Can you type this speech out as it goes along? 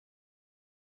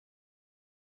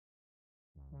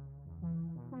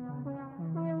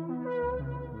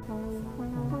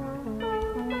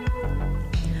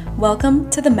Welcome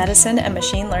to the Medicine and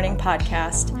Machine Learning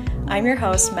Podcast. I'm your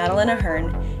host, Madeline Ahern,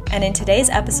 and in today's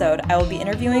episode, I will be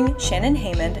interviewing Shannon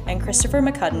Haymond and Christopher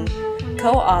McCudden,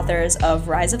 co-authors of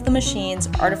Rise of the Machines,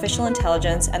 Artificial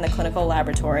Intelligence, and the Clinical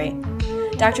Laboratory.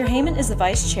 Dr. Haymond is the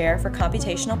Vice Chair for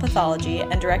Computational Pathology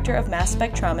and Director of Mass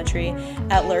Spectrometry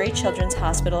at Lurie Children's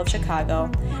Hospital of Chicago,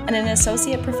 and an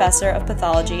Associate Professor of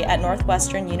Pathology at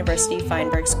Northwestern University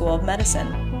Feinberg School of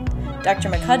Medicine. Dr.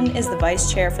 McCudden is the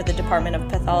Vice Chair for the Department of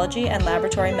Pathology and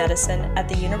Laboratory Medicine at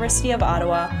the University of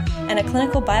Ottawa and a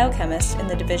clinical biochemist in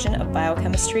the Division of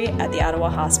Biochemistry at the Ottawa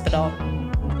Hospital.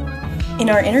 In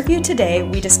our interview today,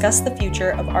 we discuss the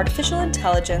future of artificial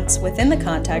intelligence within the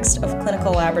context of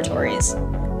clinical laboratories.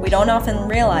 We don't often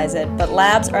realize it, but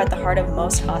labs are at the heart of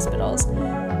most hospitals.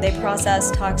 They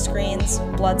process tox screens,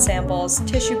 blood samples,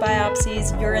 tissue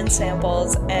biopsies, urine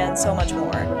samples, and so much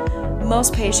more.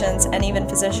 Most patients and even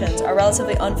physicians are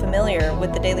relatively unfamiliar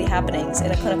with the daily happenings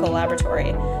in a clinical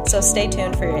laboratory, so stay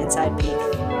tuned for your inside peek.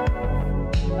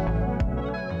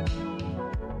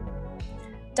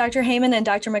 Dr. Haymond and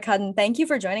Dr. McCudden, thank you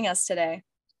for joining us today.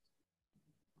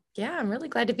 Yeah, I'm really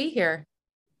glad to be here.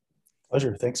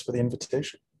 Pleasure. Thanks for the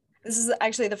invitation. This is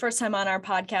actually the first time on our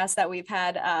podcast that we've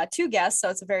had two guests, so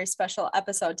it's a very special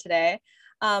episode today.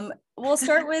 We'll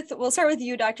start with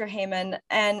you, Dr. Haymond,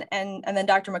 and then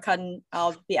Dr. McCudden.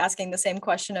 I'll be asking the same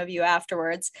question of you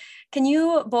afterwards. Can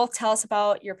you both tell us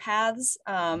about your paths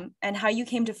and how you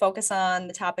came to focus on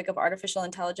the topic of artificial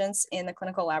intelligence in the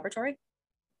clinical laboratory?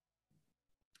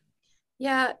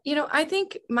 Yeah, I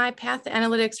think my path to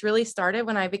analytics really started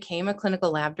when I became a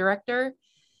clinical lab director.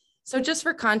 So just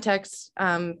for context,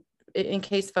 in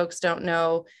case folks don't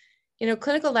know,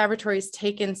 clinical laboratories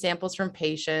take in samples from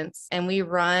patients and we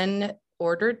run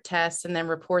ordered tests and then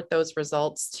report those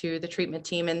results to the treatment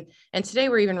team. And today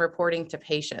we're even reporting to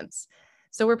patients.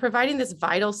 So we're providing this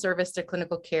vital service to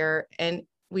clinical care, and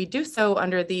we do so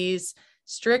under these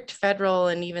strict federal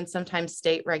and even sometimes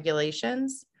state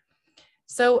regulations.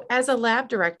 So as a lab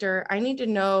director, I need to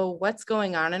know what's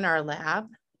going on in our lab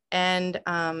and,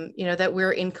 that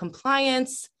we're in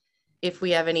compliance. If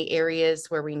we have any areas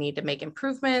where we need to make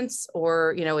improvements,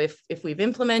 or, if we've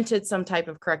implemented some type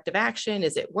of corrective action,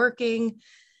 is it working?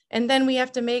 And then we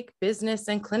have to make business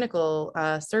and clinical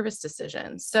service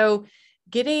decisions. So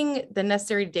getting the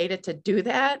necessary data to do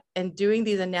that and doing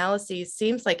these analyses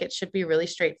seems like it should be really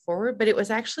straightforward, but it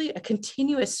was actually a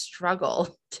continuous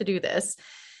struggle to do this.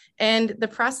 And the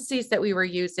processes that we were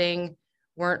using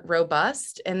weren't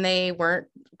robust and they weren't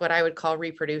what I would call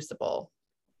reproducible.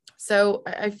 So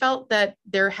I felt that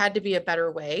there had to be a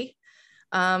better way.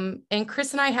 And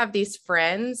Chris and I have these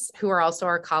friends who are also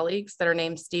our colleagues that are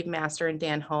named Steve Master and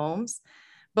Dan Holmes,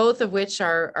 both of which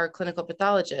are clinical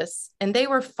pathologists. And they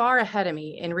were far ahead of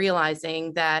me in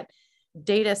realizing that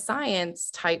data science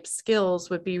type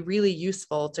skills would be really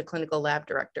useful to clinical lab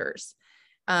directors.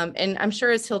 And I'm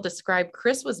sure as he'll describe,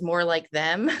 Chris was more like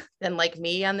them than like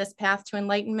me on this path to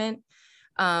enlightenment.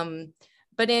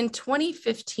 But in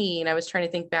 2015, I was trying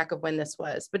to think back of when this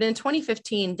was, but in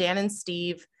 2015, Dan and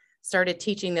Steve started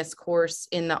teaching this course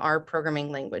in the R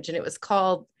programming language, and it was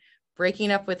called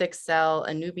Breaking Up with Excel,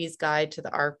 A Newbie's Guide to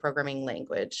the R Programming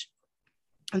Language.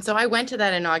 And so I went to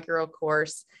that inaugural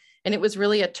course, and it was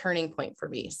really a turning point for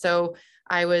me. So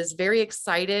I was very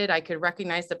excited. I could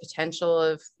recognize the potential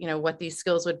of, what these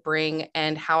skills would bring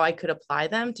and how I could apply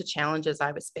them to challenges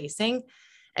I was facing.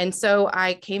 And so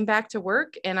I came back to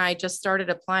work and I just started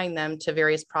applying them to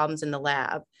various problems in the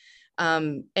lab.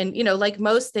 And, like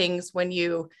most things, when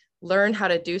you learn how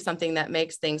to do something that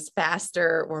makes things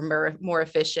faster or more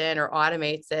efficient or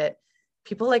automates it,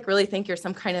 people really think you're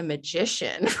some kind of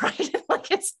magician, right?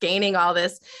 Like it's gaining all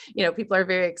this, people are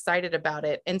very excited about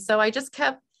it. And so I just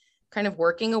kept kind of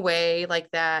working away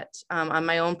like that on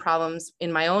my own problems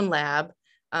in my own lab,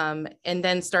 and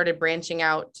then started branching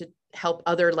out to help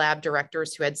other lab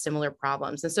directors who had similar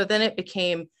problems. And so then it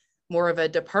became more of a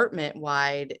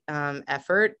department-wide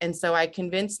effort. And so I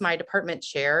convinced my department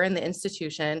chair in the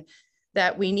institution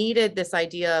that we needed this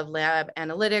idea of lab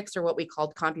analytics, or what we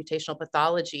called computational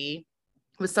pathology,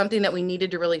 was something that we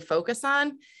needed to really focus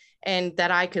on and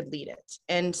that I could lead it.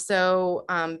 And so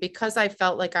because I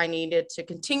felt like I needed to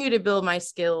continue to build my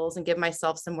skills and give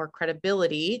myself some more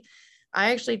credibility,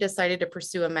 I actually decided to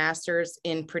pursue a master's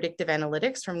in predictive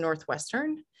analytics from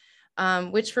Northwestern,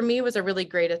 which for me was a really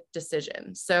great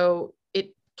decision. So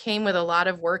it came with a lot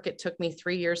of work. It took me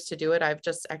 3 years to do it. I've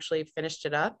just actually finished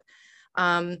it up.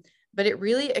 But it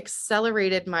really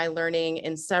accelerated my learning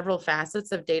in several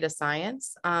facets of data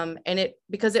science. And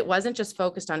because it wasn't just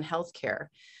focused on healthcare.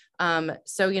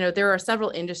 So, there are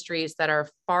several industries that are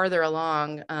farther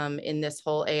along in this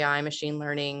whole AI, machine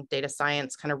learning, data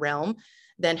science kind of realm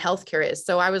than healthcare is.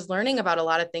 So I was learning about a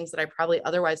lot of things that I probably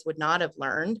otherwise would not have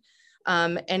learned.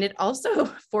 And it also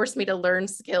forced me to learn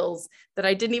skills that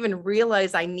I didn't even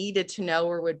realize I needed to know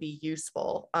or would be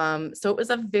useful. So it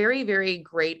was a very, very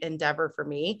great endeavor for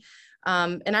me.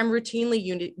 And I'm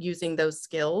routinely using those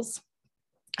skills.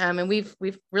 And we've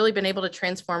really been able to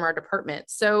transform our department.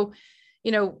 So,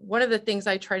 one of the things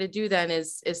I try to do then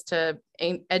is to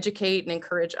educate and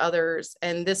encourage others.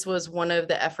 And this was one of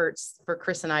the efforts for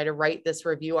Chris and I to write this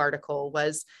review article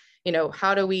was,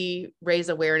 how do we raise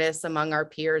awareness among our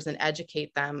peers and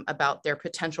educate them about their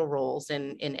potential roles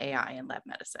in AI and lab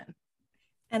medicine?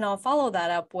 And I'll follow that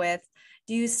up with,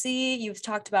 do you see, you've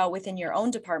talked about within your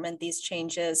own department, these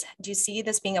changes, do you see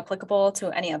this being applicable to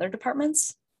any other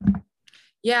departments?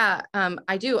 Yeah,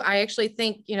 I do. I actually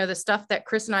think, the stuff that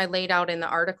Chris and I laid out in the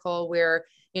article where,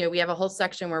 we have a whole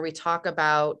section where we talk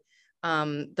about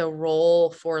the role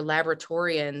for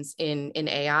laboratorians in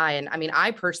AI. And I mean,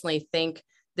 I personally think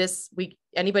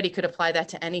anybody could apply that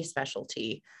to any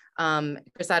specialty.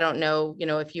 Chris, I don't know,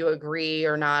 if you agree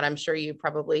or not. I'm sure you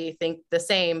probably think the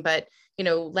same, but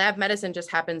lab medicine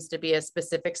just happens to be a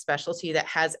specific specialty that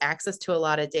has access to a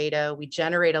lot of data. We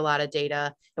generate a lot of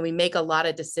data and we make a lot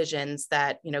of decisions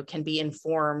that, can be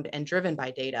informed and driven by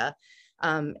data.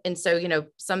 And so,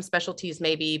 some specialties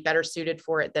may be better suited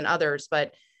for it than others,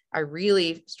 but I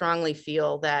really strongly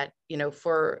feel that,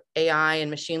 for AI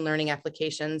and machine learning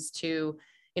applications to,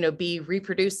 be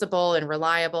reproducible and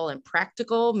reliable and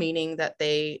practical, meaning that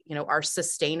they, are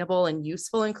sustainable and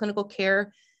useful in clinical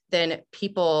care, then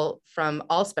people from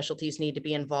all specialties need to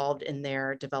be involved in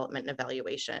their development and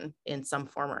evaluation in some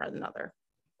form or another.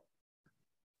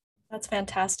 That's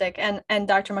fantastic. And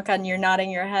Dr. McCudden, you're nodding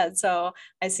your head. So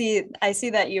I see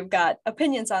that you've got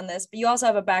opinions on this, but you also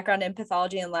have a background in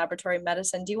pathology and laboratory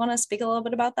medicine. Do you want to speak a little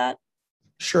bit about that?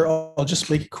 Sure. I'll just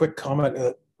make a quick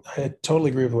comment. I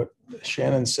totally agree with what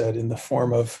Shannon said in the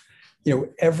form of,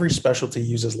 every specialty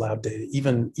uses lab data.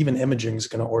 Even imaging is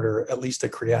going to order at least a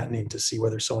creatinine to see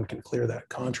whether someone can clear that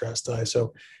contrast dye.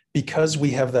 So because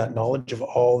we have that knowledge of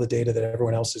all the data that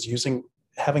everyone else is using,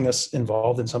 having us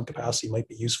involved in some capacity might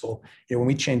be useful. When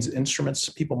we change instruments,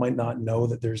 people might not know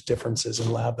that there's differences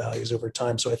in lab values over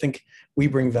time. So I think we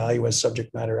bring value as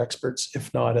subject matter experts,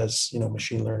 if not as,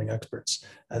 machine learning experts,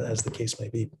 as the case may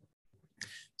be.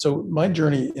 So my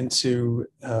journey into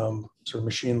sort of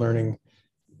machine learning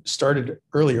started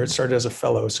earlier. It started as a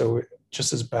fellow. So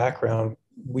just as background,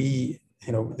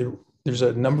 there's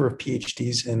a number of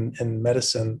PhDs in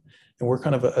medicine, and we're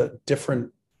kind of a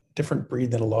different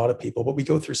breed than a lot of people, but we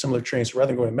go through similar training. So rather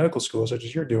than going to medical school, such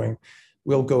as you're doing,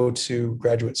 we'll go to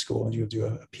graduate school and you'll do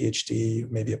a PhD,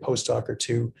 maybe a postdoc or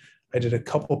two. I did a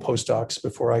couple postdocs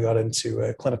before I got into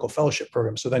a clinical fellowship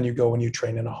program. So then you go and you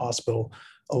train in a hospital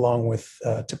along with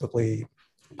typically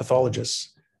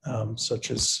pathologists,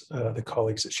 such as the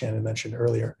colleagues that Shannon mentioned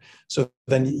earlier. So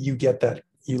then you get that,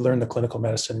 you learn the clinical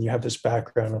medicine, you have this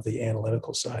background of the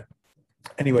analytical side.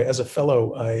 Anyway, as a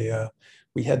fellow,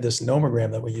 we had this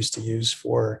nomogram that we used to use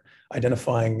for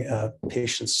identifying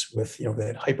patients with, they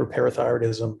had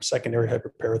hyperparathyroidism, secondary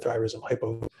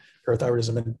hyperparathyroidism,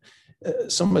 hypoparathyroidism, and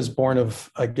some is born of,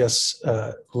 I guess,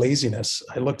 laziness.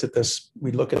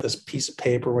 We look at this piece of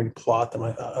paper when you plot them.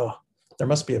 I thought, oh, there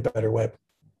must be a better way.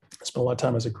 I spent a lot of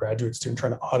time as a graduate student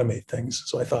trying to automate things.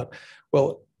 So I thought,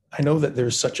 well, I know that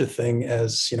there's such a thing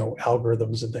as,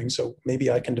 algorithms and things. So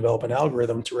maybe I can develop an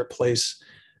algorithm to replace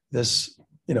this,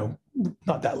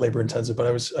 not that labor intensive, but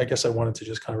I guess I wanted to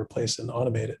just kind of replace and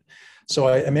automate it. So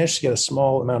I managed to get a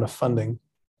small amount of funding,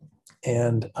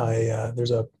 and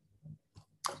there's a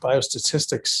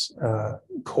biostatistics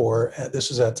core. This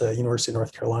was at the University of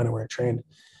North Carolina where I trained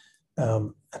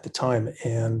at the time.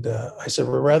 And I said,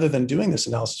 well, rather than doing this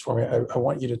analysis for me, I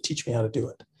want you to teach me how to do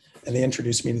it. And they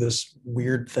introduced me to this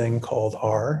weird thing called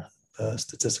R, the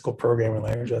statistical programming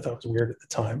language. I thought it was weird at the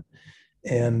time.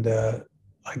 And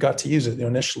I got to use it.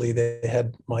 Initially, they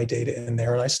had my data in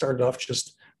there, and I started off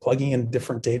just plugging in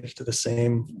different data to the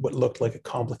same, what looked like a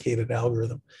complicated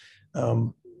algorithm.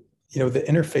 The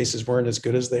interfaces weren't as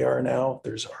good as they are now.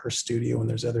 There's RStudio and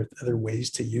there's other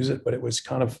ways to use it, but it was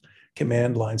kind of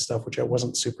command line stuff, which I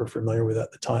wasn't super familiar with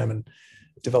at the time, and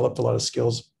developed a lot of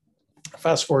skills.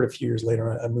 Fast forward a few years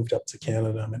later, I moved up to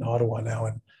Canada. I'm in Ottawa now,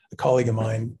 and a colleague of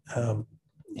mine,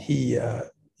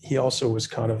 he also was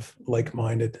kind of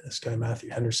like-minded, this guy,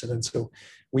 Matthew Henderson. And so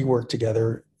we worked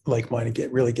together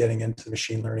like-minded, really getting into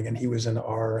machine learning, and he was in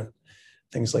R and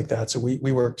things like that. So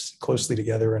we worked closely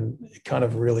together, and it kind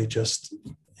of really just,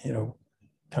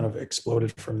 kind of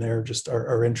exploded from there. Just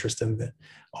our interest in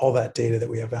all that data that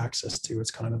we have access to.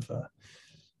 It's kind of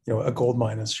a gold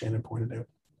mine, as Shannon pointed out.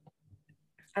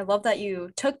 I love that you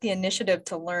took the initiative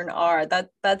to learn R.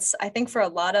 That's I think for a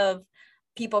lot of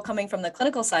people coming from the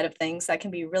clinical side of things, that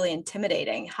can be really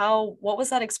intimidating. What was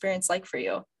that experience like for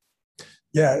you?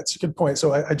 Yeah, it's a good point.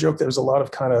 So I joke there was a lot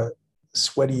of kind of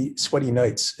sweaty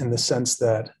nights, in the sense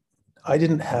that I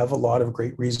didn't have a lot of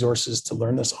great resources to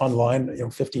learn this online.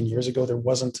 15 years ago, there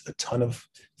wasn't a ton of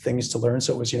things to learn.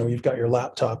 So it was, you've got your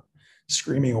laptop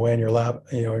screaming away in your lap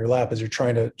as you're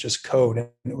trying to just code. And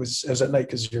it was at night,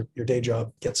 because your day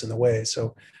job gets in the way.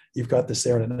 So you've got this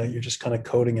there, and at night you're just kind of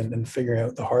coding and figuring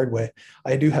out the hard way.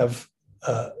 I do have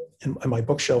in my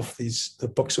bookshelf the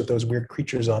books with those weird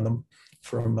creatures on them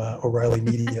from O'Reilly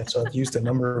Media. So I've used a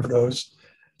number of those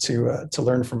to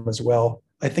learn from as well.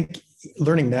 I think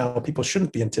learning now, people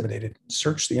shouldn't be intimidated.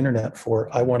 Search the internet for,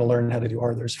 I want to learn how to do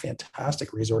R. There's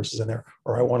fantastic resources in there,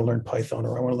 or I want to learn Python,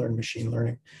 or I want to learn machine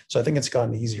learning. So I think it's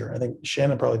gotten easier. I think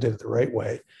Shannon probably did it the right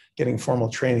way, getting formal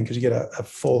training, because you get a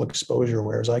full exposure,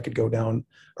 whereas I could go down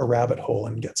a rabbit hole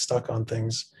and get stuck on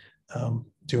things,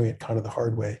 doing it kind of the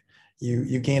hard way.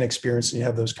 You gain experience, and you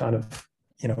have those kind of,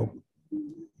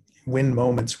 win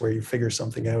moments where you figure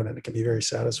something out, and it can be very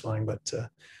satisfying. But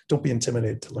don't be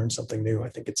intimidated to learn something new. I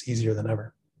think it's easier than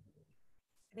ever.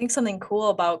 I think something cool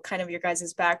about kind of your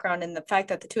guys' background and the fact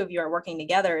that the two of you are working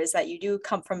together is that you do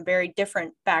come from very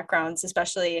different backgrounds,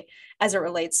 especially as it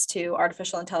relates to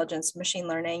artificial intelligence, machine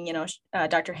learning.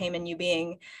 Dr. Haymond, you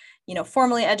being,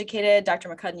 formally educated, Dr.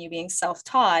 McCudden, you being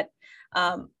self-taught.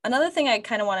 Another thing I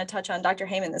kind of want to touch on, Dr.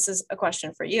 Haymond, this is a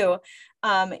question for you.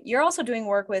 You're also doing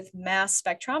work with mass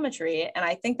spectrometry, and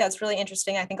I think that's really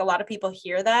interesting. I think a lot of people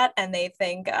hear that and they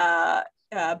think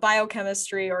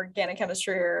biochemistry, organic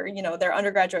chemistry, or their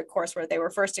undergraduate course where they were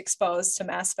first exposed to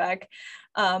mass spec.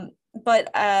 But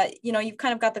you've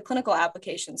kind of got the clinical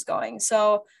applications going.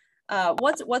 So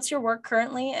what's your work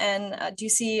currently, and do you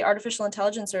see artificial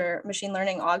intelligence or machine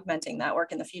learning augmenting that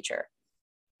work in the future?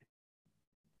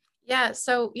 Yeah,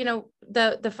 so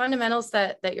the fundamentals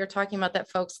that you're talking about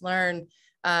that folks learn,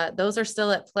 those are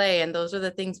still at play, and those are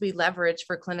the things we leverage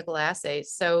for clinical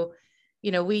assays. So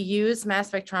we use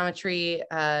mass spectrometry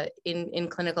in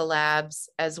clinical labs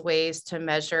as ways to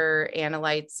measure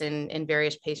analytes in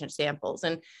various patient samples.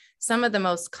 And some of the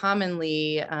most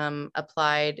commonly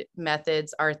applied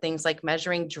methods are things like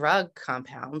measuring drug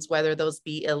compounds, whether those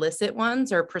be illicit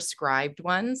ones or prescribed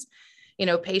ones.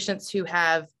 Patients who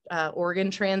have organ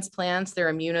transplants,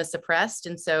 they're immunosuppressed.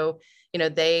 And so,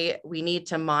 we need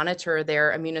to monitor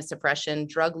their immunosuppression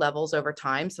drug levels over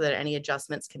time so that any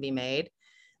adjustments can be made.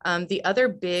 The other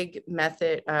big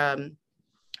method,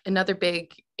 another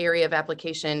big area of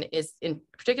application is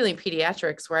particularly in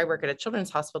pediatrics, where I work at a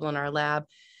children's hospital in our lab,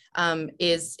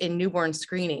 is in newborn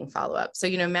screening follow-up. So,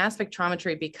 mass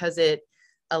spectrometry, because it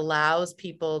allows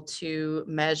people to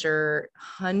measure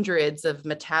hundreds of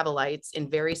metabolites in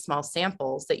very small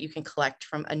samples that you can collect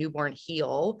from a newborn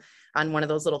heel on one of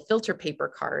those little filter paper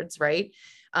cards, right?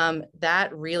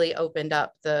 That really opened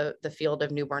up the field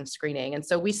of newborn screening. And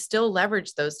so we still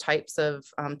leverage those types of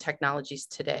technologies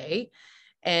today.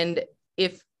 And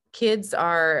if kids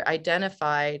are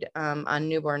identified on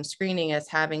newborn screening as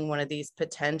having one of these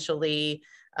potentially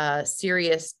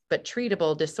serious but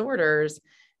treatable disorders,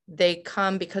 they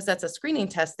come, because that's a screening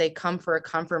test, they come for a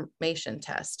confirmation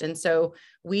test. And so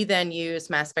we then use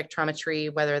mass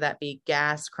spectrometry, whether that be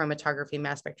gas chromatography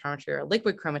mass spectrometry or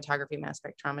liquid chromatography mass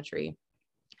spectrometry,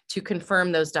 to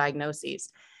confirm those diagnoses.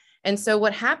 And so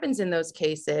what happens in those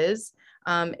cases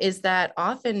is that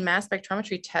often mass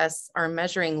spectrometry tests are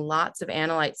measuring lots of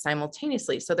analytes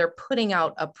simultaneously. So they're putting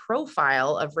out a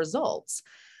profile of results,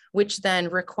 which then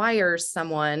requires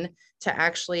someone to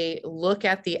actually look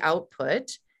at the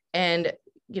output and,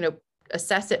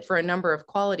 assess it for a number of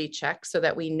quality checks so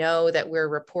that we know that we're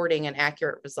reporting an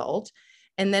accurate result.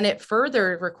 And then it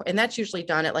further, and that's usually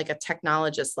done at like a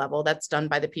technologist level. That's done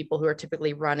by the people who are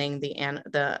typically running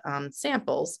the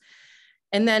samples.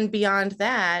 And then beyond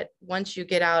that, once you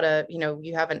get out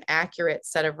you have an accurate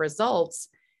set of results,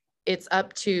 it's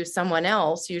up to someone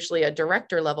else, usually a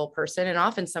director level person, and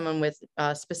often someone with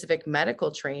specific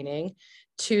medical training,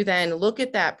 to then look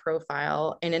at that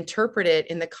profile and interpret it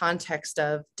in the context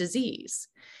of disease.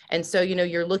 And so,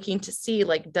 you're looking to see,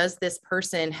 like, does this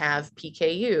person have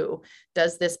PKU?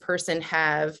 Does this person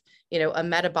have, a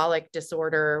metabolic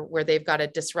disorder where they've got a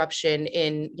disruption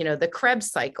in, the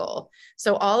Krebs cycle?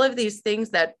 So all of these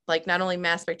things that, like, not only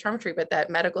mass spectrometry, but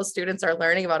that medical students are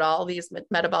learning about all these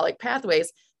metabolic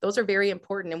pathways, those are very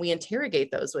important. And we interrogate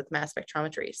those with mass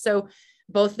spectrometry. So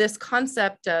both this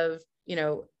concept of,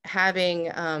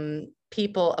 having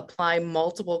people apply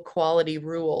multiple quality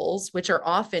rules, which are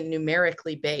often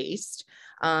numerically based,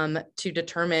 to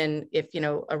determine if,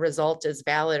 a result is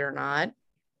valid or not,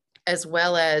 as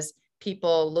well as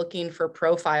people looking for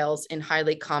profiles in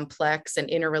highly complex and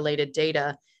interrelated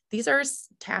data. These are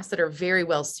tasks that are very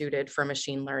well suited for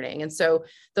machine learning. And so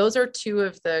those are two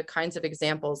of the kinds of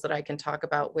examples that I can talk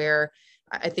about where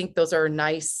I think those are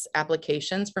nice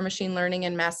applications for machine learning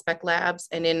in mass spec labs.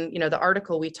 And in, the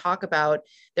article we talk about,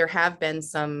 there have been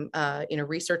some,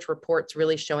 research reports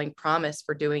really showing promise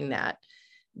for doing that.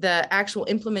 The actual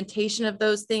implementation of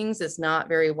those things is not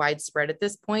very widespread at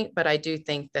this point, but I do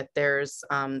think that there's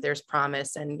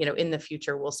promise, and in the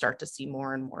future we'll start to see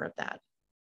more and more of that.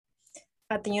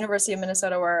 At the University of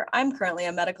Minnesota, where I'm currently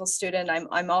a medical student,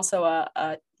 I'm also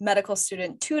a medical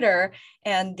student tutor,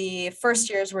 and the first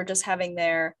years were just having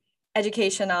their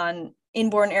education on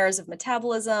inborn errors of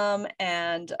metabolism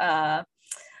and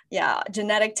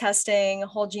genetic testing,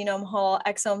 whole genome, whole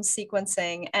exome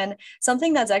sequencing. And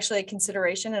something that's actually a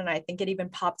consideration, and I think it even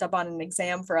popped up on an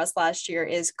exam for us last year,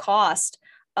 is cost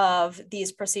of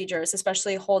these procedures,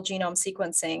 especially whole genome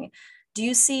sequencing. Do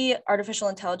you see artificial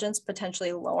intelligence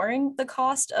potentially lowering the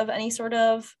cost of any sort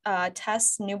of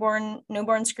tests, newborn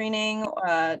screening,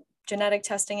 genetic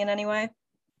testing in any way?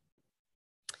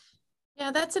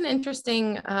 Yeah, that's an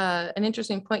interesting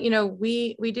point.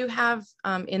 We do have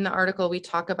in the article, we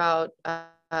talk about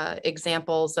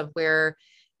examples of where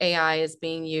AI is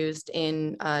being used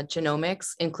in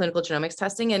genomics, in clinical genomics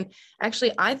testing. And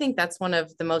actually, I think that's one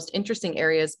of the most interesting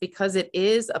areas, because it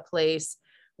is a place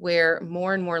where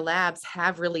more and more labs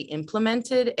have really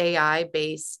implemented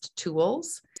AI-based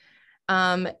tools.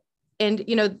 And,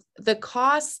 the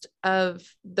cost of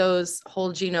those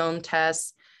whole genome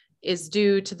tests is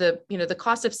due to the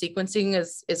cost of sequencing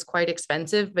is quite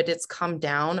expensive, but it's come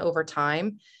down over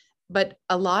time. But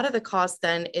a lot of the cost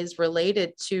then is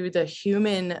related to the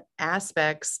human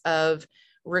aspects of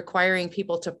requiring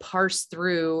people to parse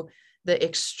through the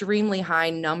extremely high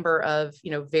number of,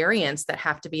 variants that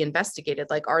have to be investigated.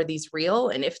 Like, are these real?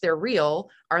 And if they're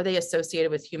real, are they associated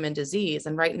with human disease?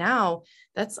 And right now,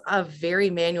 that's a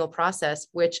very manual process,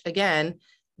 which again,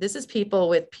 this is people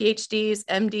with PhDs,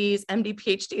 MDs, MD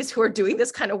PhDs who are doing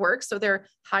this kind of work. So they're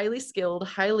highly skilled,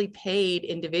 highly paid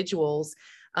individuals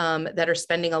that are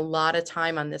spending a lot of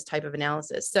time on this type of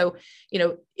analysis. So,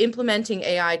 implementing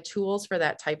AI tools for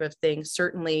that type of thing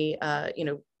certainly,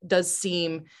 does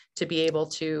seem to be able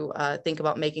to think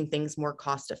about making things more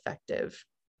cost effective.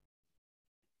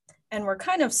 And we're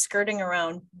kind of skirting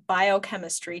around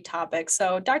biochemistry topics.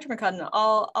 So Dr. McCudden,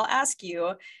 I'll ask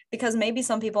you, because maybe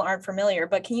some people aren't familiar,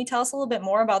 but can you tell us a little bit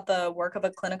more about the work of a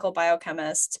clinical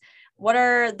biochemist? What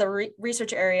are the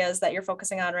research areas that you're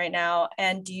focusing on right now?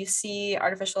 And do you see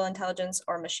artificial intelligence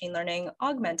or machine learning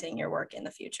augmenting your work in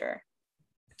the future?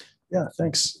 Yeah,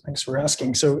 thanks for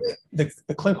asking. So the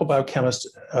clinical biochemist,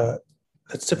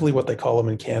 that's typically what they call them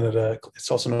in Canada.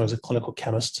 It's also known as a clinical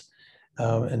chemist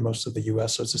in most of the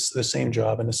US. So it's the same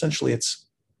job. And essentially it's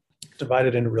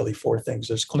divided into really four things.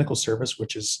 There's clinical service,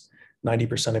 which is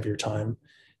 90% of your time,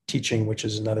 teaching, which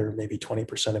is another maybe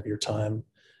 20% of your time,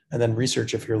 and then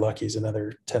research, if you're lucky, is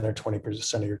another 10 or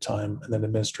 20% of your time, and then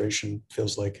administration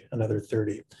feels like another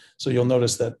 30. So you'll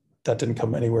notice that didn't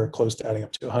come anywhere close to adding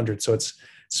up to 100. So it's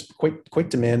quite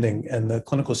demanding. And the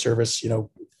clinical service,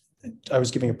 I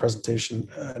was giving a presentation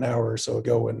an hour or so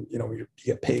ago, and you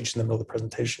get paged in the middle of the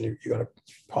presentation, you got to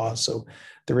pause. So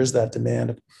there is that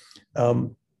demand.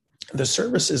 The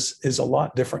service is a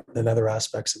lot different than other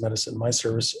aspects of medicine. My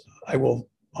service, I will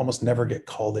almost never get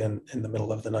called in the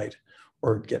middle of the night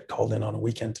or get called in on a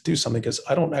weekend to do something, because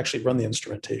I don't actually run the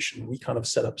instrumentation. We kind of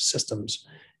set up systems,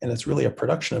 and it's really a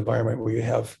production environment where you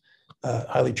have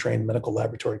highly trained medical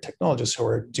laboratory technologists who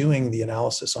are doing the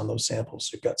analysis on those samples.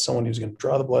 So you've got someone who's going to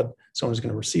draw the blood, someone who's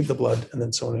going to receive the blood, and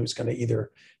then someone who's going to either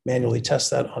manually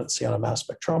test that on, say, on a mass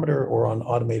spectrometer or on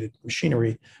automated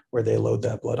machinery where they load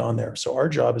that blood on there. So our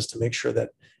job is to make sure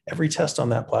that every test on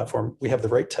that platform, we have the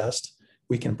right test,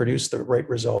 we can produce the right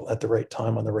result at the right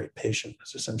time on the right patient.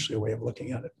 That's essentially a way of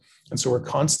looking at it. And so we're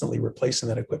constantly replacing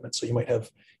that equipment. So you might have,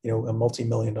 a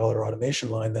multi-million-dollar automation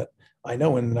line that I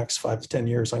know in the next 5 to 10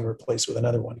 years, I'm going to replace with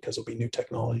another one, because it'll be new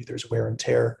technology. There's wear and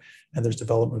tear, and there's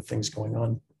development things going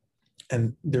on.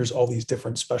 And there's all these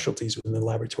different specialties within the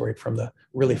laboratory, from the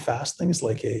really fast things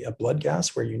like a blood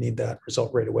gas, where you need that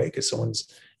result right away because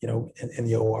someone's, in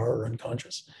the OR or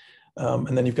unconscious.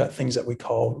 And then you've got things that we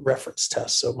call reference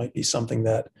tests. So it might be something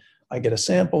that I get a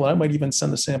sample, and I might even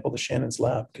send the sample to Shannon's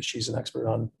lab because she's an expert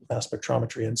on mass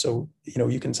spectrometry. And so,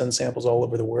 you can send samples all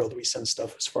over the world. We send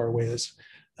stuff as far away as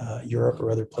Europe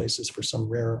or other places for some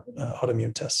rare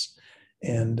autoimmune tests.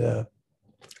 And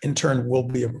in turn, we'll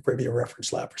be maybe a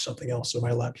reference lab for something else. So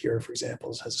my lab here, for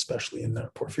example, has especially in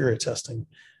porphyria testing,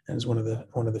 and is one of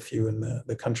the few in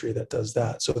the country that does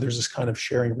that. So there's this kind of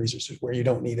sharing of resources where you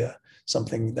don't need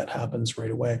something that happens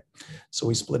right away. So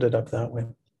we split it up that way.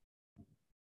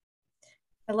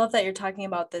 I love that you're talking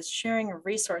about this sharing of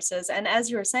resources. And as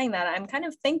you were saying that, I'm kind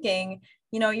of thinking,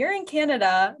 you're in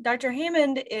Canada, Dr.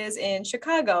 Haymond is in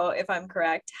Chicago, if I'm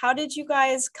correct. How did you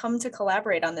guys come to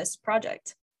collaborate on this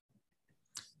project?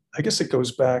 I guess it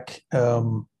goes back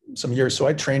some years. So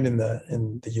I trained in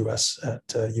the US at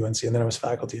UNC, and then I was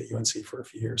faculty at UNC for a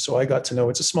few years. So I got to know,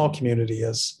 it's a small community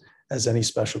as any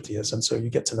specialty is. And so you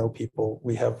get to know people.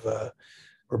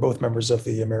 We're both members of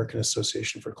the American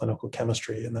Association for Clinical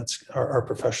Chemistry, and that's our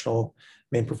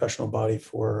main professional body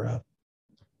for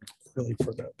really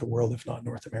for the world, if not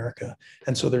North America.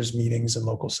 And so there's meetings in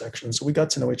local sections. So we got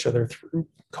to know each other through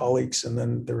colleagues. And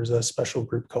then there was a special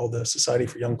group called the Society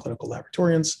for Young Clinical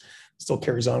Laboratorians. It still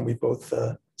carries on. We both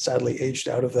sadly aged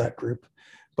out of that group,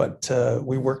 but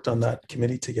we worked on that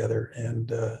committee together, and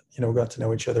got to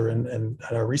know each other and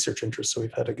had our research interests. So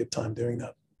we've had a good time doing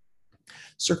that.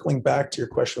 Circling back to your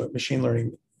question about machine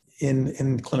learning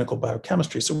in clinical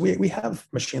biochemistry. So we have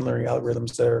machine learning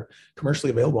algorithms that are commercially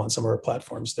available on some of our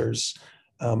platforms. There's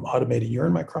automated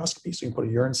urine microscopy. So you can put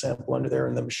a urine sample under there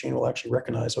and the machine will actually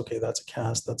recognize, okay, that's a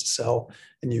cast, that's a cell,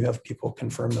 and you have people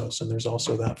confirm those. And there's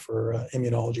also that for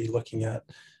immunology, looking at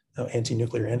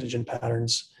anti-nuclear antigen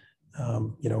patterns.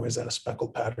 Is that a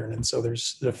speckled pattern? And so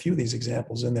there's a few of these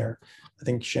examples in there. I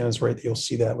think Shannon's right that you'll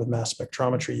see that with mass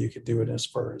spectrometry. You could do it as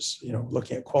far as,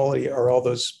 looking at quality. Are all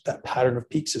that pattern of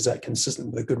peaks, is that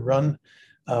consistent with a good run?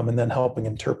 And then helping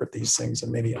interpret these things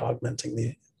and maybe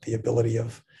augmenting the ability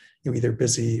of either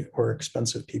busy or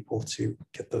expensive people to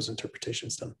get those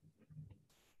interpretations done.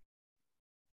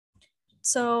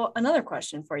 So another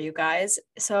question for you guys.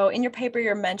 So in your paper,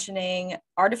 you're mentioning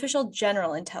artificial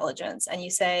general intelligence, and you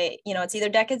say, it's either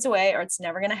decades away or it's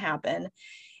never going to happen.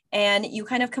 And you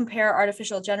kind of compare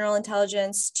artificial general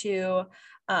intelligence to,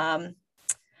 to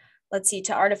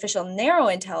artificial narrow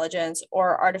intelligence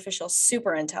or artificial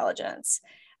super intelligence.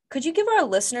 Could you give our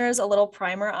listeners a little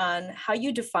primer on how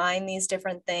you define these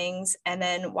different things, and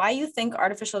then why you think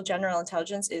artificial general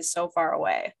intelligence is so far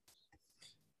away?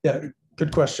 Yeah.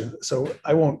 Good question. So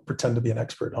I won't pretend to be an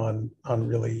expert on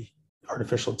really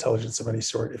artificial intelligence of any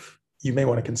sort. If you may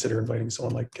want to consider inviting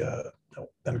someone like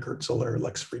Ben Kurtzel or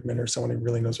Lex Friedman, or someone who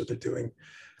really knows what they're doing,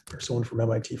 or someone from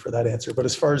MIT for that answer. But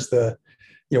as far as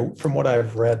from what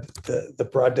I've read, the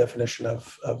broad definition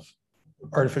of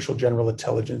artificial general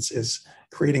intelligence is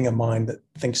creating a mind that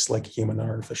thinks like a human. An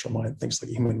artificial mind thinks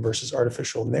like a human, versus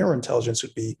artificial narrow intelligence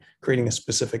would be creating a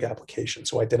specific application.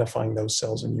 So identifying those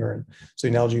cells in urine. So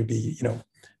the analogy would be,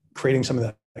 creating something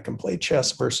that can play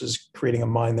chess versus creating a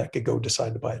mind that could go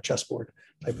decide to buy a chessboard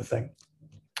type of thing.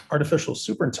 Artificial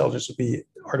super intelligence would be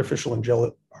artificial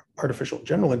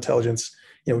general intelligence,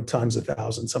 times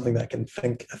 1,000, something that can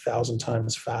think 1,000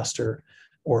 times faster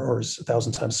or is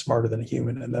 1,000 times smarter than a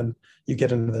human. And then you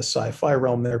get into the sci-fi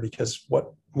realm there, because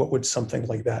what would something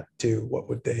like that do? What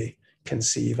would they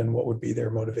conceive, and what would be their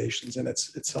motivations? And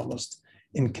it's almost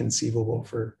inconceivable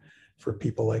for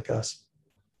people like us.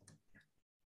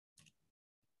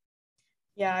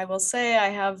 Yeah, I will say I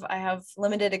have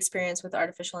limited experience with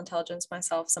artificial intelligence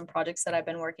myself, some projects that I've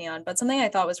been working on, but something I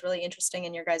thought was really interesting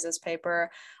in your guys'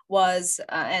 paper was,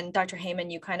 and Dr.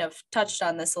 Haymond, you kind of touched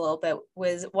on this a little bit,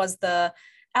 was the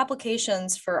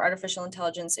applications for artificial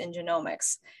intelligence in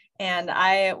genomics. And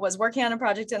I was working on a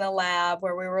project in a lab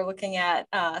where we were looking at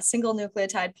single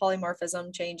nucleotide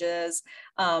polymorphism changes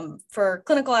for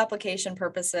clinical application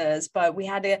purposes, but we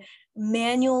had to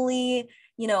manually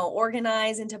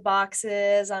organize into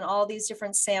boxes on all these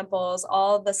different samples,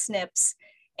 all the SNPs,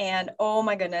 and oh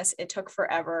my goodness, it took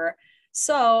forever.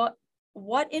 So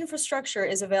what infrastructure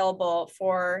is available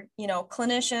for,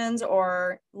 clinicians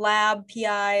or lab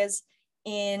PIs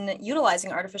in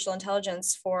utilizing artificial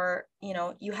intelligence for,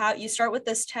 you start with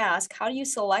this task, how do you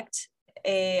select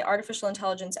a artificial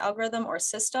intelligence algorithm or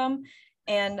system,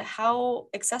 and how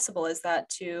accessible is that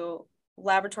to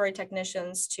laboratory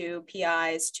technicians, to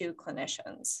PIs, to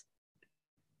clinicians?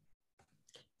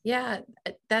 Yeah,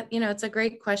 that, it's a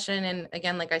great question. And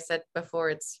again, like I said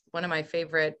before, it's one of my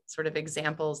favorite sort of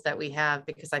examples that we have,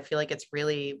 because I feel like it's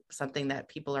really something that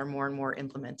people are more and more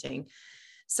implementing.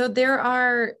 So there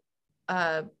are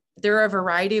a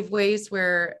variety of ways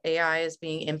where AI is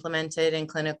being implemented in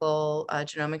clinical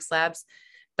genomics labs,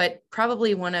 but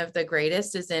probably one of the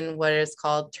greatest is in what is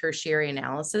called tertiary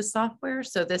analysis software.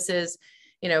 So this is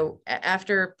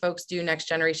after folks do next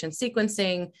generation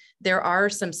sequencing, there are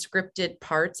some scripted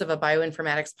parts of a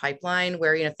bioinformatics pipeline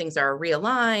where, things are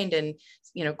realigned and,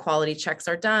 quality checks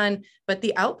are done. But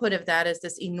the output of that is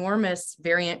this enormous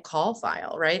variant call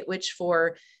file, right? Which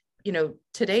for,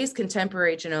 today's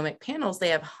contemporary genomic panels, they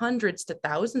have hundreds to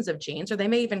thousands of genes, or they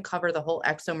may even cover the whole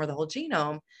exome or the whole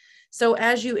genome. So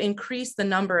as you increase the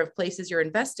number of places you're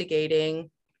investigating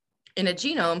in a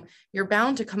genome, you're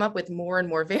bound to come up with more and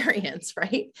more variants,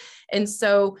 right? And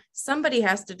so somebody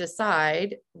has to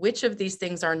decide which of these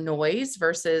things are noise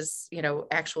versus,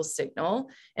 actual signal.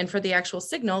 And for the actual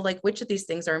signal, like which of these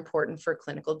things are important for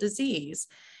clinical disease.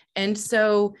 And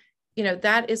so,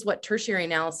 that is what tertiary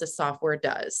analysis software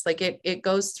does. Like it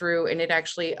goes through and it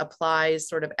actually applies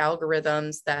sort of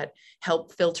algorithms that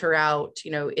help filter out,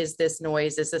 is this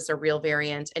noise? Is this a real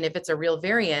variant? And if it's a real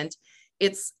variant,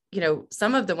 it's,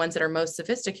 some of the ones that are most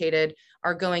sophisticated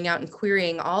are going out and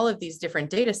querying all of these different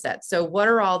data sets. So what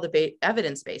are all the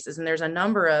evidence bases? And there's a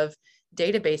number of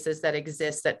databases that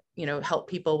exist that, help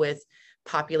people with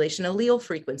population allele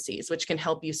frequencies, which can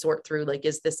help you sort through, like,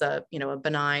 is this a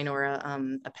benign or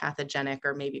a pathogenic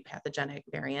or maybe pathogenic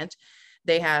variant?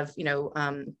 They have,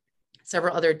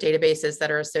 several other databases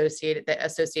that are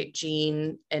associate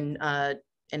gene and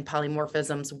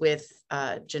polymorphisms with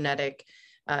genetic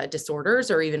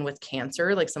disorders, or even with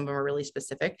cancer, like some of them are really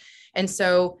specific. And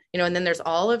so, and then there's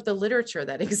all of the literature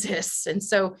that exists. And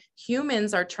so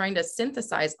humans are trying to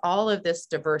synthesize all of this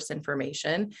diverse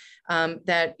information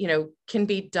that, can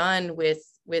be done with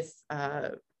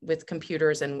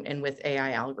computers and with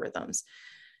AI algorithms.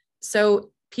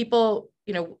 So people,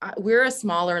 we're a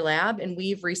smaller lab and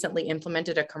we've recently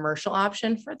implemented a commercial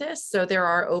option for this. So there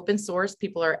are open source,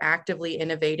 people are actively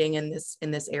innovating in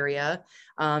this area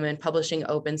and publishing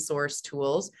open source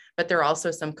tools, but there are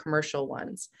also some commercial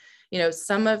ones.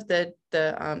 Some of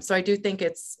so I do think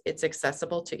it's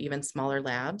accessible to even smaller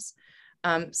labs.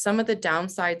 Some of the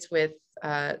downsides with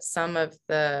some of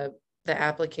the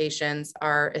applications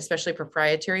are especially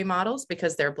proprietary models,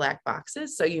 because they're black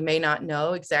boxes. So you may not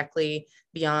know exactly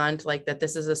beyond like that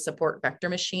this is a support vector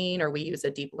machine, or we use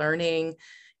a deep learning,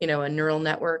 a neural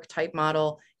network type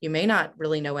model. You may not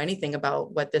really know anything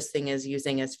about what this thing is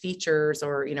using as features,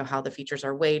 or, how the features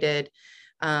are weighted.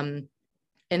 And,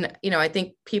 I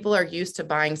think people are used to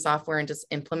buying software and just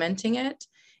implementing it.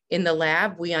 In the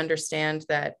lab, we understand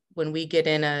that when we get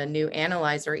in a new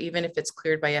analyzer, even if it's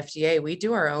cleared by FDA, we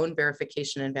do our own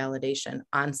verification and validation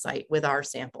on site with our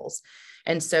samples.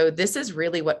 And so this is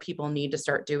really what people need to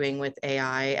start doing with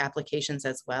AI applications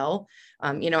as well.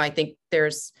 I think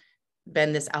there's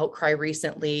been this outcry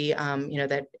recently,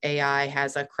 that AI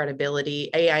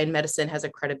in medicine has a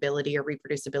credibility or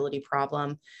reproducibility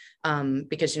problem,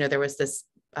 because, there was this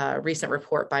recent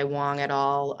report by Wong et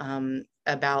al.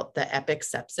 About the EPIC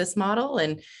sepsis model.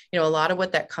 And, a lot of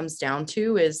what that comes down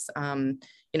to is,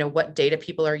 what data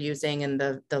people are using and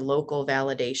the local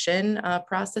validation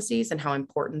processes and how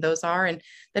important those are. And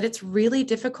that it's really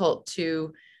difficult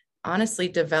to honestly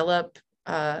develop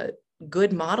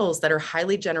good models that are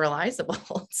highly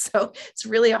generalizable. So it's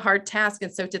really a hard task.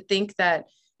 And so to think that,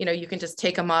 you can just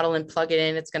take a model and plug it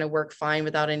in, it's going to work fine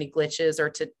without any glitches,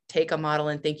 or to take a model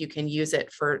and think you can use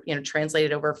it for, translate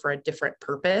it over for a different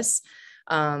purpose.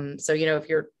 So, if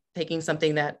you're taking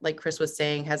something that, like Chris was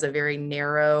saying, has a very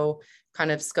narrow kind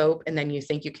of scope, and then you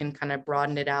think you can kind of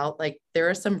broaden it out, like there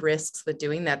are some risks with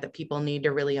doing that people need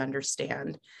to really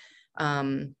understand,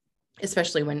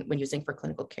 especially when using for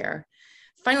clinical care.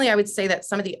 Finally, I would say that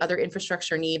some of the other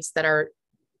infrastructure needs that are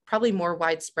probably more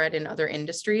widespread in other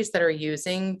industries that are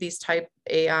using these type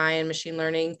AI and machine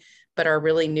learning, but are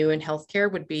really new in healthcare,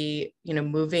 would be,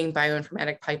 moving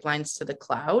bioinformatic pipelines to the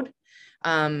cloud.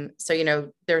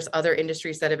 So, there's other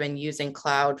industries that have been using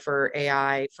cloud for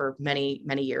AI for many,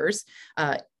 many years.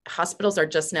 Hospitals are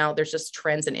there's just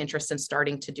trends and interest in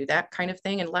starting to do that kind of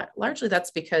thing. And largely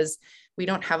that's because we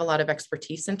don't have a lot of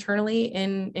expertise internally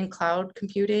in cloud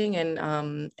computing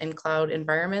and cloud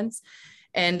environments.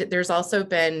 And there's also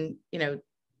been,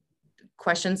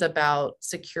 questions about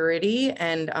security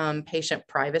and patient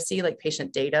privacy, like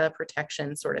patient data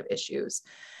protection sort of issues.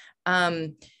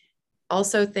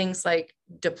 Also things like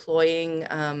deploying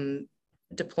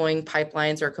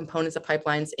pipelines or components of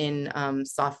pipelines in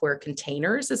software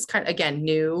containers is kind of, again,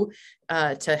 new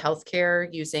to healthcare.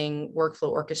 Using workflow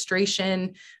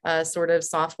orchestration sort of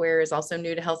software is also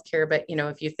new to healthcare. But,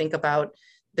 if you think about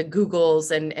the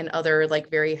Googles and other like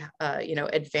very,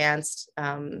 advanced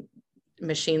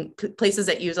places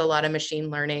that use a lot of machine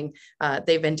learning,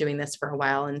 they've been doing this for a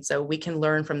while. And so we can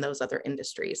learn from those other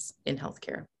industries in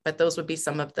healthcare, but those would be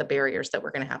some of the barriers that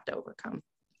we're going to have to overcome.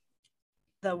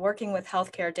 the working with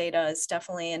healthcare data is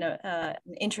definitely an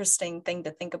interesting thing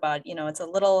to think about. It's a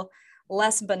little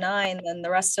less benign than the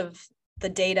rest of the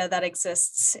data that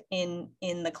exists in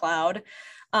the cloud.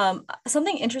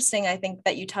 Something interesting I think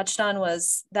that you touched on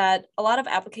was that a lot of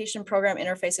application program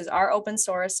interfaces are open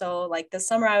source. So like this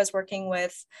summer I was working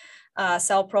with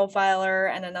Cell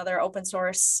Profiler and another open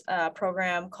source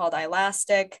program called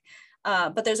Elastic.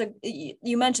 But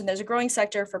you mentioned there's a growing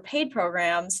sector for paid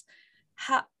programs.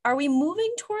 Are we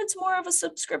moving towards more of a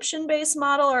subscription-based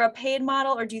model or a paid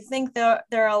model, or do you think there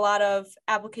are a lot of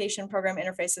application program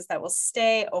interfaces that will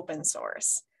stay open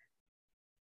source?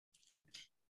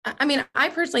 I mean, I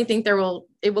personally think it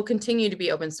will continue to be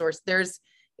open source. There's,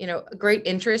 a great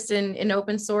interest in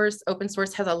open source. Open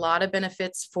source has a lot of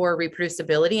benefits for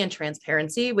reproducibility and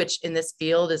transparency, which in this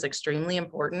field is extremely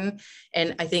important.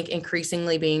 And I think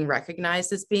increasingly being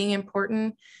recognized as being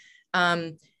important.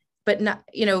 But not,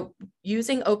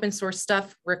 using open source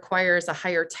stuff requires a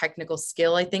higher technical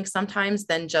skill, I think, sometimes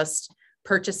than just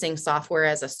purchasing software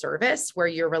as a service where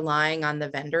you're relying on the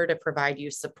vendor to provide you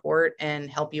support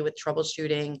and help you with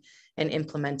troubleshooting and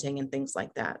implementing and things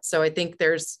like that. So I think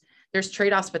there's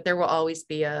trade-offs, but there will always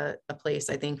be a place,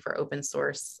 I think, for open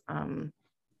source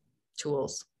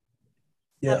tools.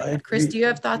 Yeah, I agree. Chris, do you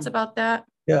have thoughts about that?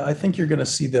 Yeah, I think you're going to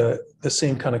see the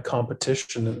same kind of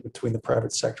competition between the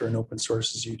private sector and open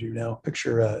source as you do now.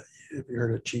 Picture, if you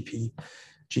heard of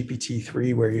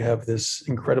GPT-3, where you have this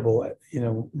incredible,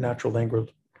 natural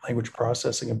language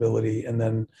processing ability,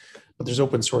 but there's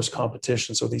open source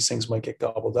competition, so these things might get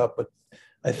gobbled up. But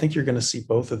I think you're going to see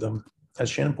both of them. As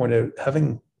Shannon pointed out,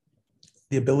 having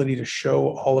the ability to show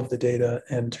all of the data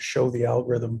and to show the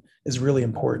algorithm is really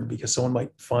important, because someone might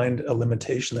find a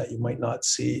limitation that you might not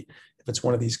see if it's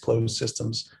one of these closed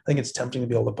systems. I think it's tempting to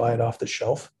be able to buy it off the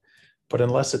shelf, but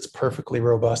unless it's perfectly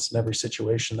robust in every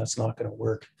situation, that's not going to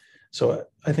work. So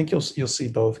I think you'll see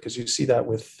both, because you see that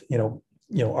with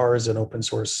R is an open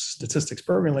source statistics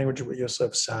programming language, but you also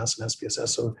have SAS and SPSS.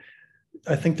 So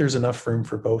I think there's enough room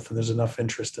for both, and there's enough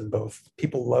interest in both.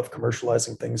 People love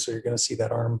commercializing things, so you're going to see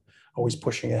that arm always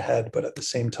pushing ahead. But at the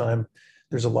same time,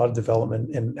 there's a lot of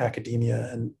development in academia,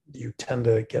 and you tend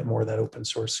to get more of that open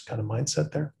source kind of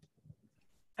mindset there.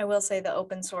 I will say the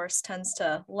open source tends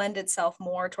to lend itself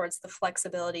more towards the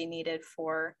flexibility needed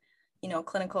for,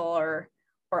 clinical or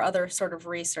other sort of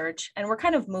research. And we're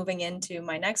kind of moving into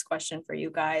my next question for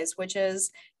you guys, which is,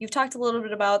 you've talked a little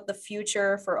bit about the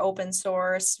future for open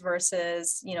source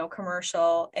versus,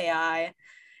 commercial AI.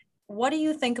 What do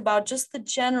you think about just the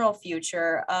general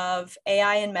future of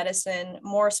AI in medicine,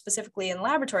 more specifically in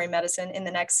laboratory medicine, in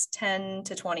the next 10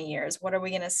 to 20 years? What are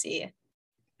we going to see?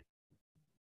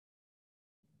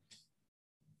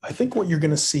 I think what you're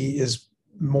going to see is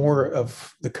more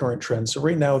of the current trend. So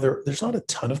right now, there's not a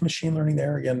ton of machine learning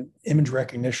there. Again, image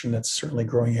recognition, that's certainly a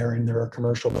growing area, and there are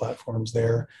commercial platforms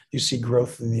there. You see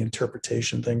growth in the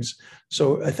interpretation things.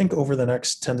 So I think over the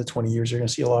next 10 to 20 years, you're going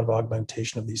to see a lot of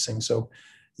augmentation of these things. So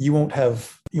you won't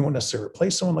necessarily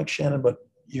replace someone like Shannon, but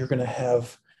you're going to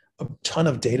have a ton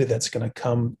of data that's going to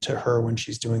come to her when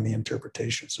she's doing the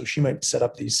interpretation. So she might set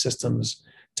up these systems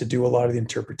to do a lot of the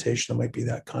interpretation. It might be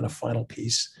that kind of final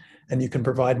piece, and you can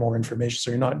provide more information.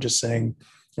 So you're not just saying,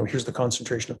 here's the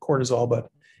concentration of cortisol, but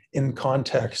in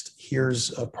context,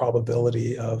 here's a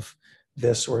probability of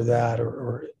this or that,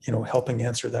 or helping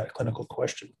answer that clinical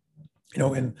question.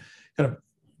 And kind of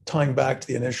tying back to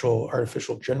the initial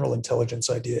artificial general intelligence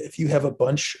idea, if you have a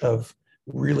bunch of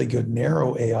really good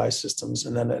narrow AI systems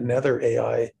and then another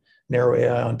narrow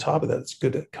AI on top of that, it's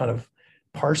good at kind of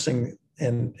parsing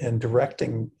and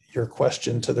directing your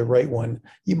question to the right one,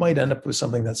 you might end up with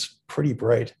something that's pretty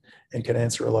bright and can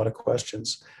answer a lot of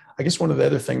questions. I guess one of the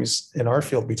other things in our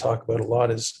field we talk about a lot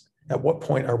is, at what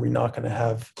point are we not going to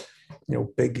have,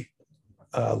 big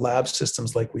lab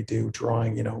systems like we do,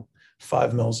 drawing,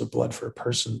 5 mils of blood for a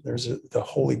person? There's the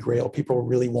holy grail. People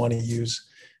really want to use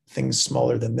things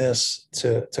smaller than this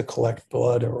to collect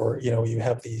blood, or you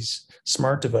have these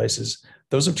smart devices.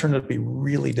 Those have turned out to be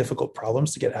really difficult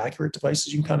problems to get accurate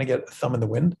devices. You can kind of get a thumb in the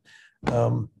wind.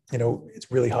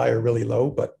 It's really high or really low,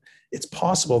 but it's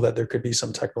possible that there could be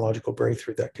some technological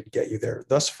breakthrough that could get you there.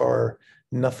 Thus far,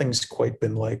 nothing's quite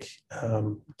been like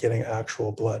getting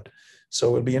actual blood. So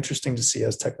it'll be interesting to see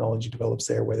as technology develops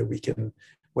there, whether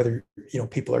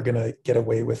people are going to get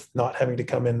away with not having to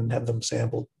come in and have them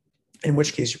sampled. In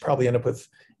which case, you probably end up with,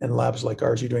 in labs like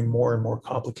ours, you're doing more and more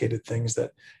complicated things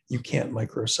that you can't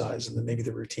microsize, and then maybe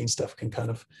the routine stuff can kind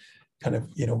of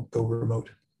go remote.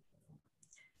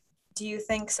 Do you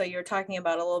think, so you were talking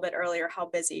about a little bit earlier how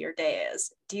busy your day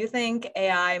is. Do you think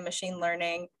AI, machine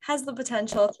learning, has the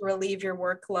potential to relieve your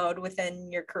workload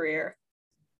within your career?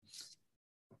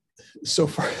 so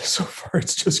far,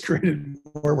 it's just created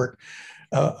more work.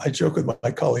 I joke with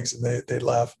my colleagues and they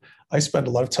laugh. I spend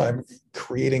a lot of time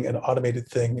creating an automated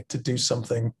thing to do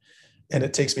something, and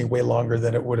it takes me way longer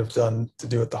than it would have done to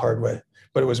do it the hard way.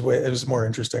 But it was more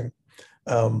interesting.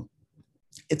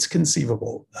 It's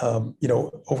conceivable.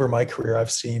 Over my career,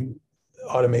 I've seen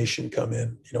automation come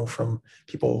in, from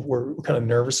people were kind of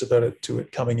nervous about it to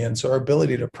it coming in. So our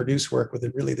ability to produce work with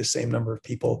really the same number of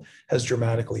people has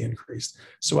dramatically increased.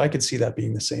 So I could see that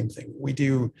being the same thing. We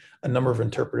do a number of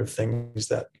interpretive things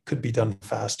that could be done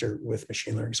faster with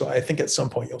machine learning. So I think at some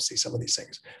point you'll see some of these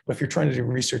things. But if you're trying to do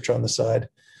research on the side,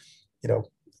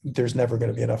 there's never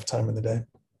going to be enough time in the day.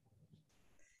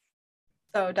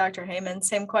 So Dr. Haymond,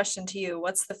 same question to you.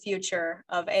 What's the future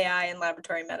of AI in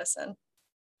laboratory medicine?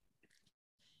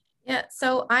 Yeah,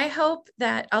 so I hope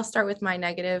that I'll start with my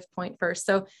negative point first.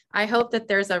 So I hope that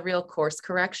there's a real course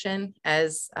correction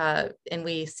and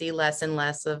we see less and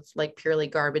less of like purely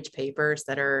garbage papers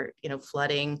that are,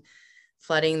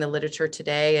 flooding the literature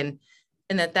today. And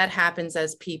that happens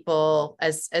as people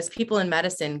in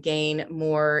medicine gain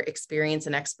more experience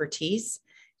and expertise,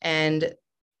 and,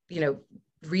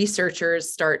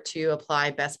 researchers start to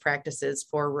apply best practices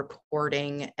for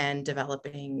reporting and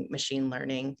developing machine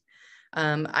learning.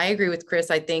 I agree with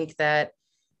Chris. I think that,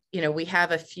 we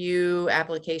have a few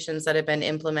applications that have been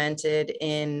implemented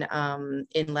in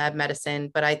lab medicine,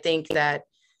 but I think that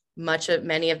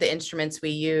many of the instruments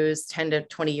we use 10 to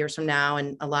 20 years from now,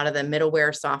 and a lot of the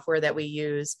middleware software that we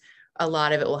use, a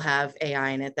lot of it will have AI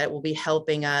in it that will be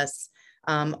helping us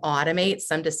automate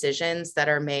some decisions that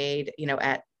are made,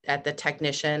 at the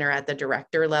technician or at the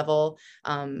director level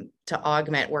to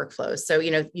augment workflows. So,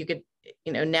 you could,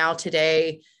 now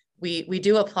today, we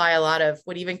do apply a lot of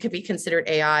what even could be considered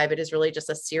AI, but is really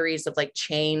just a series of like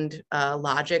chained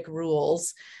logic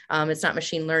rules. It's not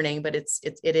machine learning, but it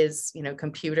is,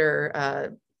 computer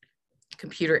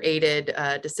aided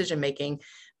decision making.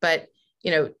 But,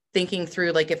 thinking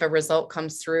through like if a result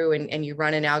comes through and you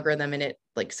run an algorithm and it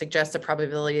like suggests a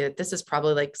probability that this is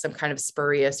probably like some kind of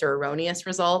spurious or erroneous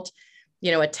result, a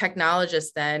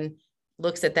technologist then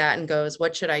looks at that and goes,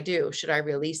 what should I do? Should I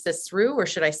release this through, or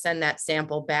should I send that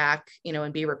sample back,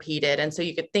 and be repeated? And so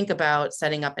you could think about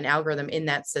setting up an algorithm in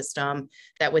that system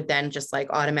that would then just like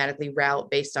automatically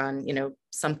route based on,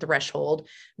 some threshold,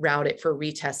 route it for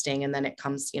retesting. And then it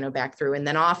comes, back through and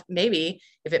then off. Maybe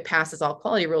if it passes all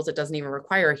quality rules, it doesn't even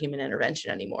require a human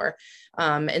intervention anymore.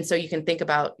 And so you can think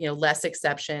about, less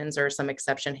exceptions or some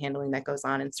exception handling that goes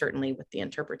on. And certainly with the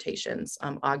interpretations,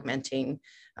 augmenting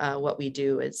what we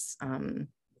do as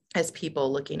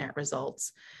people looking at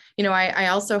results. I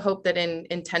also hope that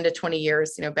in 10 to 20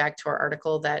 years, back to our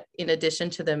article, that in addition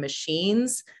to the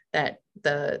machines, that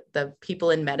the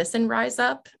people in medicine rise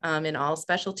up in all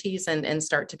specialties and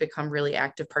start to become really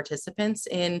active participants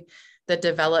in the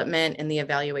development and the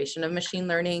evaluation of machine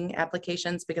learning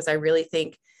applications, because I really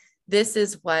think this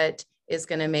is what is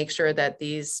going to make sure that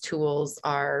these tools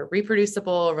are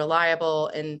reproducible, reliable,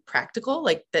 and practical.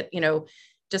 Like that,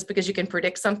 just because you can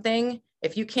predict something,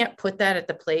 if you can't put that at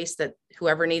the place that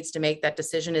whoever needs to make that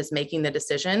decision is making the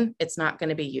decision, it's not going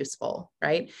to be useful,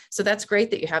 right? So that's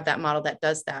great that you have that model that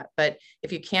does that. But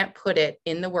if you can't put it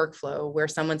in the workflow where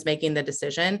someone's making the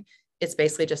decision, it's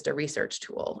basically just a research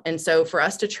tool. And so for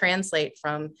us to translate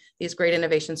from these great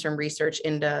innovations from research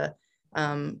into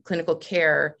clinical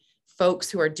care,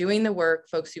 folks who are doing the work,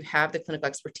 folks who have the clinical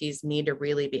expertise need to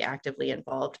really be actively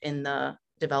involved in the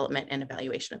development and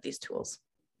evaluation of these tools.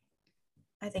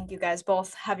 I think you guys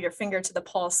both have your finger to the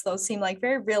pulse. Those seem like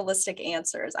very realistic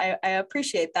answers. I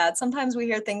appreciate that. Sometimes we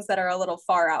hear things that are a little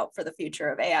far out for the future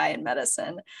of AI in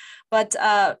medicine. But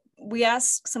we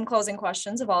ask some closing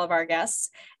questions of all of our guests,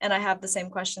 and I have the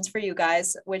same questions for you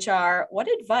guys, which are, what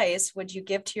advice would you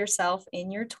give to yourself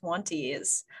in your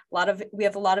 20s? We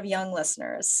have a lot of young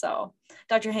listeners. So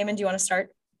Dr. Haymond, do you want to start?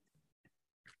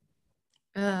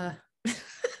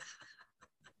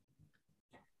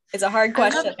 It's a hard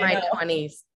question. I love my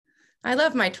 20s. I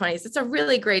love my 20s. It's a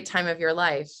really great time of your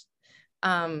life.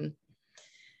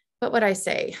 What would I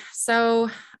say? So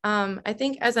I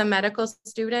think as a medical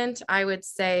student, I would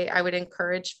say I would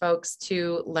encourage folks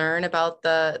to learn about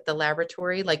the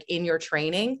laboratory, like in your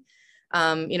training,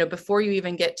 before you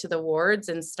even get to the wards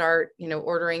and start,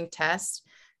 ordering tests.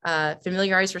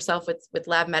 Familiarize yourself with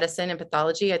lab medicine and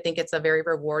pathology. I think it's a very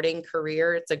rewarding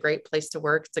career. It's a great place to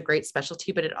work. It's a great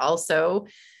specialty, but it also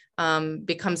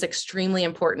becomes extremely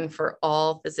important for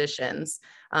all physicians.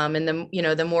 And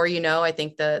the more I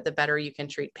think the better you can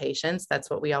treat patients.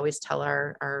 That's what we always tell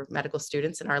our medical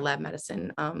students in our lab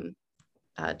medicine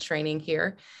training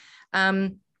here.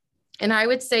 And And I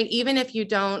would say, even if you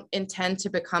don't intend to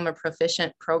become a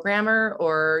proficient programmer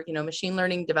or, machine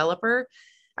learning developer,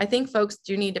 I think folks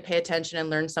do need to pay attention and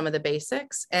learn some of the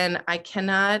basics. And I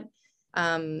cannot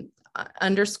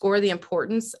underscore the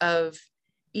importance of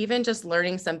even just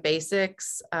learning some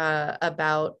basics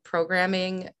about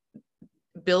programming.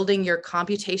 Building your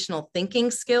computational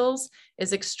thinking skills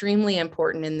is extremely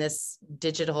important in this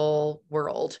digital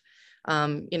world.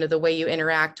 The way you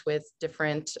interact with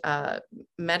different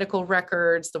medical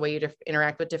records, the way you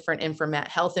interact with different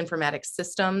health informatics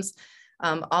systems,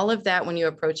 all of that, when you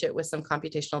approach it with some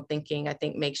computational thinking, I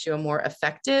think makes you a more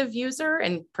effective user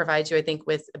and provides you, I think,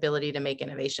 with ability to make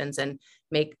innovations and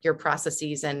make your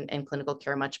processes and clinical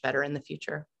care much better in the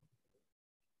future.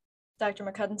 Dr.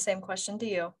 McCudden, same question to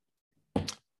you.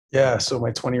 Yeah, so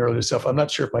my 20-year-old self, I'm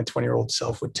not sure if my 20-year-old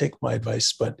self would take my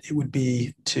advice, but it would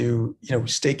be to,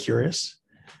 stay curious,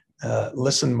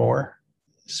 listen more,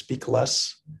 speak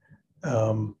less.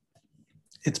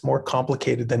 It's more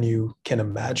complicated than you can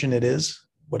imagine it is,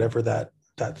 whatever that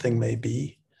thing may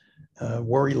be.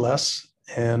 Worry less,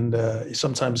 and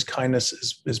sometimes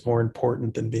kindness is more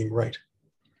important than being right.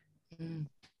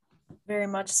 Very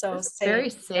much so. That's very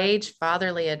sage,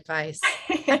 fatherly advice.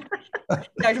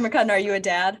 Dr. McCudden, are you a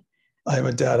dad? I'm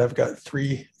a dad. I've got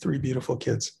three beautiful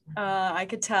kids. I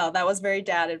could tell. That was very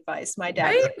dad advice. My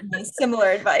dad gave me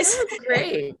similar advice. That's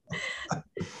great.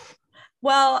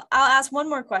 Well, I'll ask one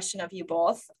more question of you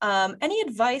both. Any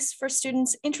advice for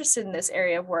students interested in this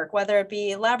area of work, whether it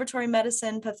be laboratory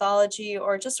medicine, pathology,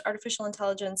 or just artificial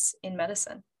intelligence in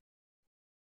medicine?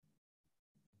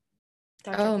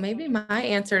 Dr. Maybe my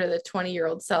answer to the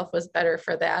 20-year-old self was better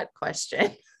for that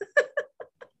question.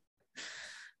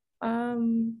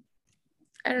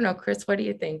 I don't know, Chris, what do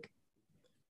you think?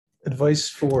 Advice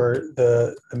for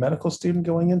the medical student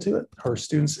going into it, or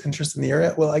students interested in the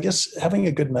area? Well, I guess having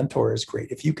a good mentor is great.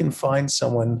 If you can find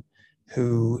someone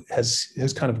who has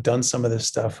kind of done some of this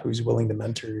stuff, who's willing to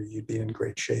mentor you, you'd be in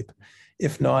great shape.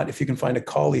 If not, if you can find a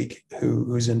colleague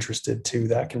who's interested too,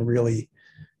 that can really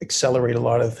accelerate a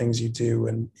lot of the things you do.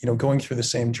 And, going through the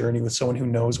same journey with someone who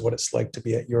knows what it's like to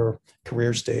be at your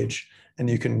career stage and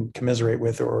you can commiserate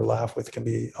with or laugh with can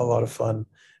be a lot of fun.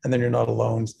 And then you're not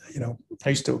alone. I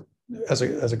used to, as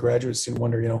a graduate student,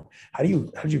 wonder, how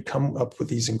did you come up with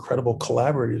these incredible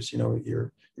collaborators?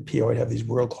 Your PO would have these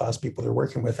world-class people they're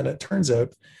working with. And it turns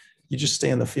out you just stay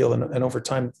in the field. And over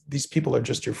time, these people are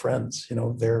just your friends.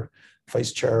 They're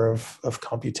vice chair of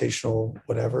computational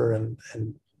whatever. And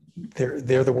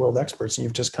they're the world experts. And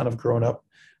you've just kind of grown up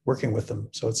working with them.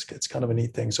 So it's kind of a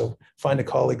neat thing. So find a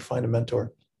colleague, find a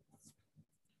mentor.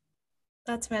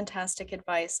 That's fantastic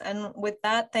advice. And with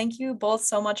that, thank you both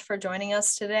so much for joining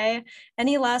us today.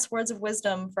 Any last words of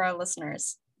wisdom for our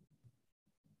listeners?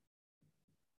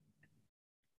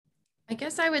 I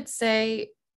guess I would say,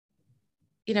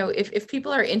 if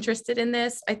people are interested in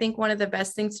this, I think one of the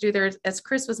best things to do there, as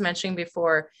Chris was mentioning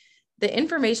before, the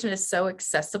information is so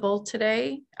accessible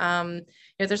today.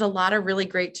 There's a lot of really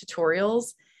great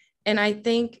tutorials. And I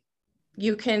think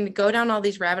you can go down all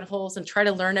these rabbit holes and try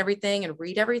to learn everything and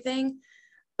read everything.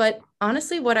 But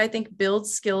honestly, what I think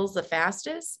builds skills the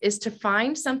fastest is to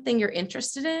find something you're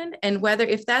interested in. And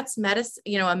if that's medicine,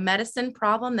 a medicine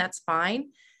problem, that's fine.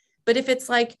 But if it's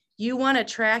like you want to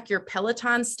track your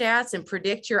Peloton stats and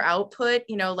predict your output,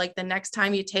 like the next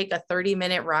time you take a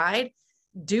 30-minute ride,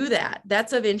 do that.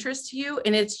 That's of interest to you.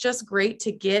 And it's just great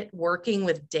to get working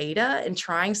with data and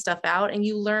trying stuff out. And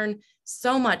you learn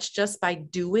so much just by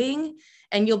doing.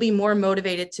 And you'll be more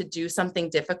motivated to do something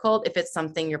difficult if it's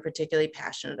something you're particularly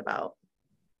passionate about.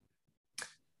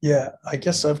 Yeah, I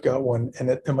guess I've got one, and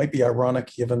it might be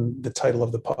ironic given the title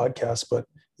of the podcast, but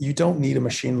you don't need a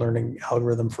machine learning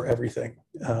algorithm for everything.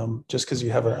 Just because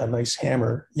you have a nice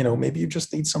hammer, maybe you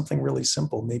just need something really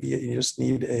simple. Maybe you just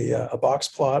need a box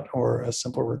plot or a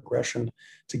simple regression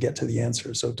to get to the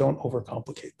answer. So don't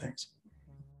overcomplicate things.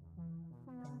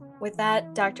 With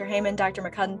that, Dr. Haymond, Dr.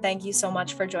 McCudden, thank you so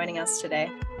much for joining us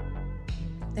today.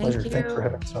 Pleasure. Thanks for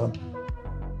having us on.